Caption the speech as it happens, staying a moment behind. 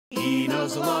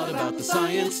knows a lot about the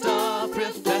science stuff.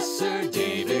 Professor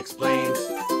Dave explains.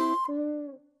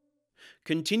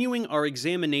 Continuing our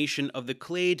examination of the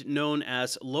clade known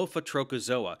as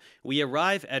Lophotrochozoa, we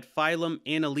arrive at phylum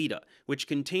Annelida, which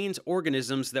contains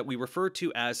organisms that we refer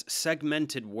to as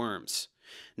segmented worms.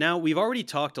 Now, we've already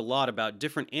talked a lot about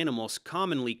different animals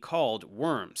commonly called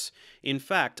worms. In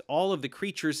fact, all of the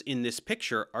creatures in this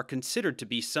picture are considered to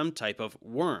be some type of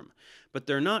worm, but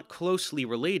they're not closely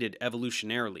related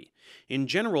evolutionarily. In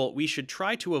general, we should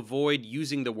try to avoid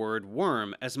using the word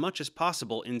worm as much as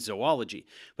possible in zoology,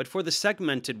 but for the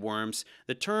segmented worms,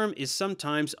 the term is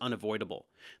sometimes unavoidable.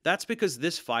 That's because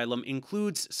this phylum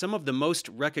includes some of the most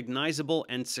recognizable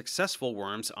and successful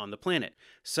worms on the planet,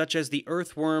 such as the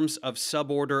earthworms of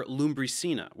suborder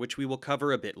Lumbricina, which we will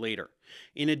cover a bit later.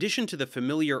 In addition to the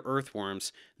familiar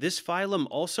earthworms, this phylum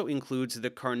also includes the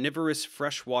carnivorous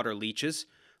freshwater leeches,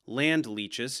 land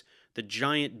leeches, the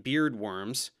giant beard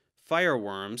worms,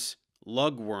 fireworms,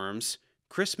 lugworms,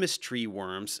 Christmas tree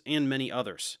worms, and many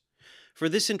others. For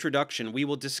this introduction, we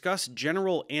will discuss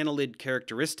general annelid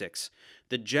characteristics,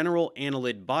 the general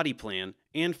annelid body plan,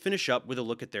 and finish up with a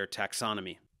look at their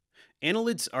taxonomy.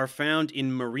 Annelids are found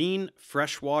in marine,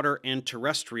 freshwater, and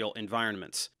terrestrial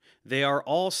environments. They are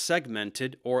all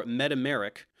segmented or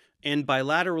metameric and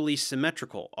bilaterally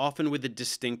symmetrical, often with a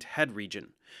distinct head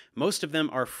region. Most of them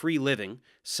are free-living,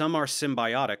 some are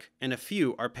symbiotic, and a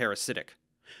few are parasitic.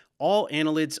 All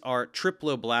annelids are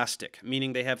triploblastic,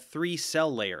 meaning they have 3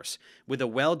 cell layers, with a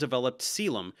well-developed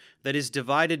coelom that is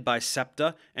divided by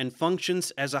septa and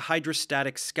functions as a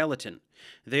hydrostatic skeleton.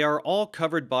 They are all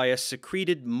covered by a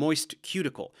secreted moist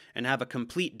cuticle and have a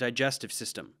complete digestive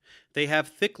system. They have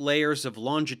thick layers of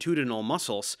longitudinal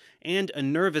muscles and a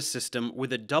nervous system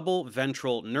with a double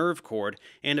ventral nerve cord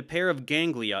and a pair of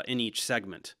ganglia in each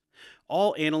segment.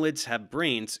 All annelids have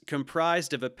brains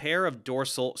comprised of a pair of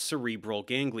dorsal cerebral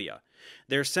ganglia.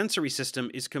 Their sensory system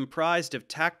is comprised of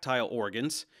tactile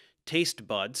organs, taste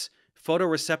buds,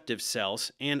 photoreceptive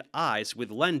cells, and eyes with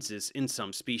lenses in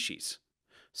some species.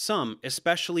 Some,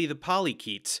 especially the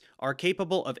polychaetes, are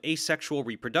capable of asexual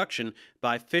reproduction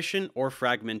by fission or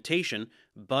fragmentation,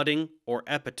 budding, or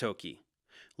epitoky.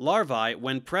 Larvae,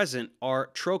 when present, are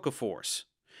trochophores.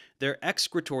 Their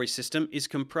excretory system is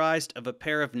comprised of a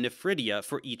pair of nephridia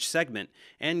for each segment,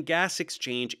 and gas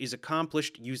exchange is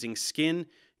accomplished using skin,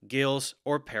 gills,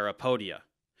 or parapodia.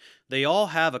 They all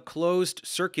have a closed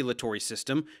circulatory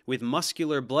system with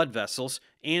muscular blood vessels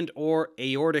and/or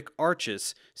aortic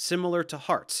arches similar to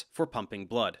hearts for pumping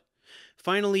blood.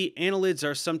 Finally, annelids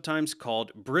are sometimes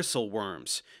called bristle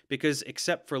worms because,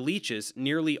 except for leeches,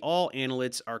 nearly all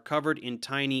annelids are covered in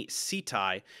tiny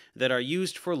setae that are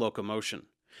used for locomotion.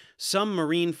 Some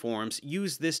marine forms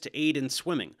use this to aid in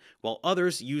swimming, while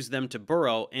others use them to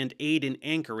burrow and aid in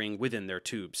anchoring within their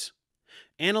tubes.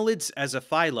 Annelids as a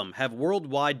phylum have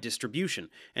worldwide distribution,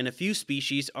 and a few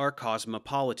species are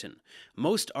cosmopolitan.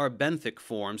 Most are benthic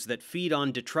forms that feed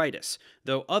on detritus,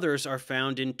 though others are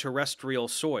found in terrestrial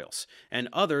soils, and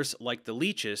others, like the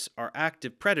leeches, are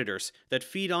active predators that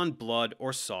feed on blood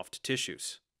or soft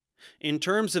tissues. In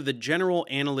terms of the general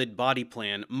annelid body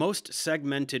plan, most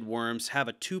segmented worms have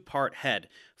a 2-part head,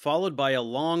 followed by a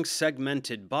long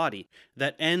segmented body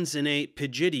that ends in a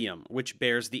pygidium, which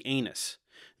bears the anus.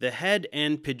 The head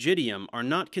and pygidium are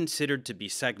not considered to be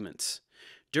segments.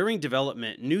 During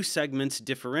development, new segments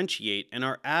differentiate and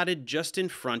are added just in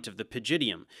front of the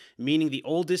pygidium, meaning the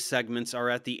oldest segments are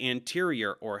at the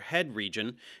anterior or head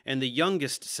region, and the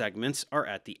youngest segments are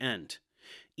at the end.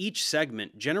 Each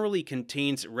segment generally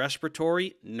contains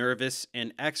respiratory, nervous,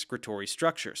 and excretory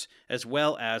structures, as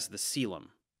well as the coelom.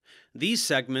 These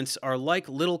segments are like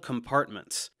little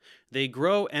compartments. They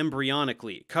grow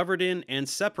embryonically, covered in and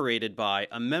separated by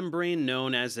a membrane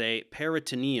known as a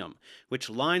peritoneum, which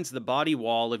lines the body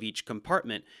wall of each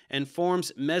compartment and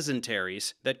forms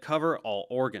mesenteries that cover all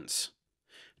organs.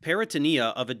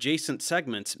 Peritonia of adjacent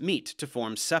segments meet to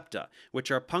form septa, which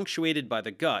are punctuated by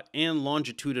the gut and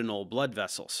longitudinal blood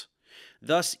vessels.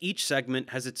 Thus, each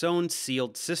segment has its own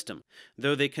sealed system,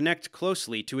 though they connect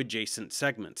closely to adjacent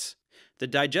segments. The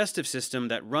digestive system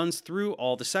that runs through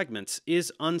all the segments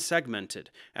is unsegmented,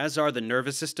 as are the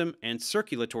nervous system and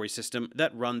circulatory system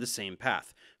that run the same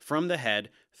path, from the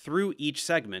head through each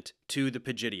segment to the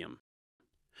pygidium.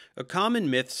 A common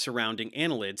myth surrounding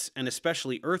annelids, and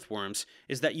especially earthworms,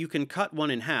 is that you can cut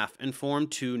one in half and form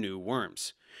 2 new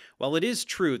worms. While it is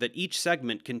true that each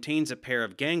segment contains a pair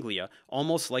of ganglia,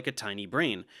 almost like a tiny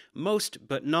brain, most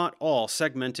but not all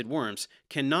segmented worms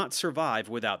cannot survive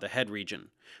without the head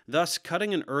region. Thus,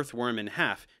 cutting an earthworm in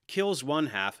half kills one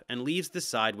half and leaves the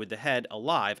side with the head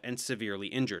alive and severely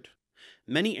injured.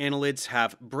 Many annelids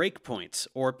have breakpoints,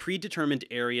 or predetermined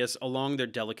areas along their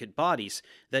delicate bodies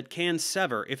that can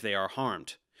sever if they are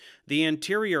harmed. The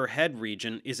anterior head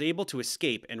region is able to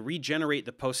escape and regenerate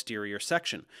the posterior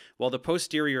section, while the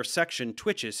posterior section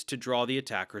twitches to draw the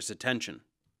attacker's attention.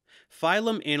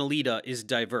 Phylum Annelida is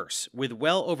diverse, with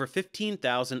well over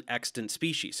 15,000 extant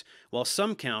species, while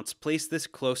some counts place this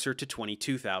closer to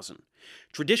 22,000.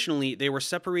 Traditionally, they were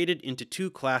separated into two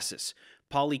classes,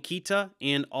 Polychaeta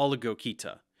and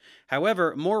Oligochaeta.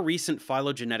 However, more recent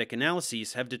phylogenetic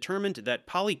analyses have determined that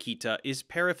Polychaeta is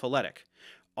paraphyletic,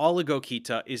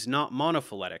 Oligochaeta is not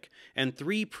monophyletic, and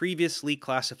 3 previously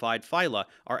classified phyla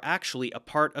are actually a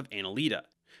part of Annelida.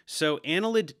 So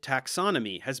annelid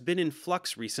taxonomy has been in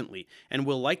flux recently and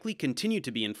will likely continue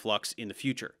to be in flux in the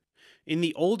future. In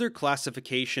the older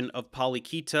classification of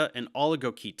Polychaeta and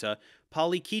Oligochaeta,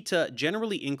 Polychaeta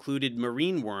generally included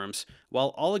marine worms,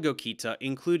 while Oligochaeta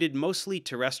included mostly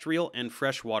terrestrial and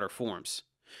freshwater forms.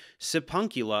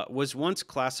 Sipuncula was once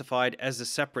classified as a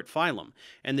separate phylum,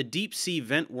 and the deep-sea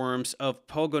vent worms of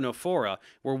Pogonophora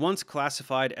were once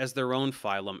classified as their own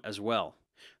phylum as well.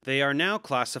 They are now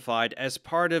classified as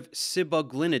part of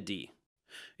Sibuglinidae.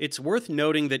 It's worth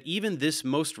noting that even this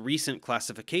most recent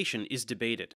classification is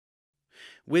debated.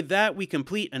 With that, we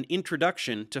complete an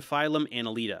introduction to phylum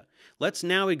Annelida. Let's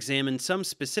now examine some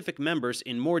specific members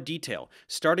in more detail,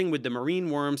 starting with the marine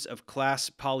worms of class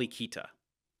Polychaeta.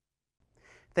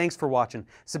 Thanks for watching.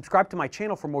 Subscribe to my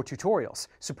channel for more tutorials.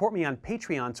 Support me on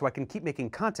Patreon so I can keep making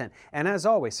content. And as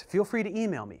always, feel free to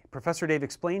email me,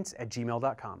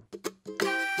 ProfessorDaveExplains@gmail.com.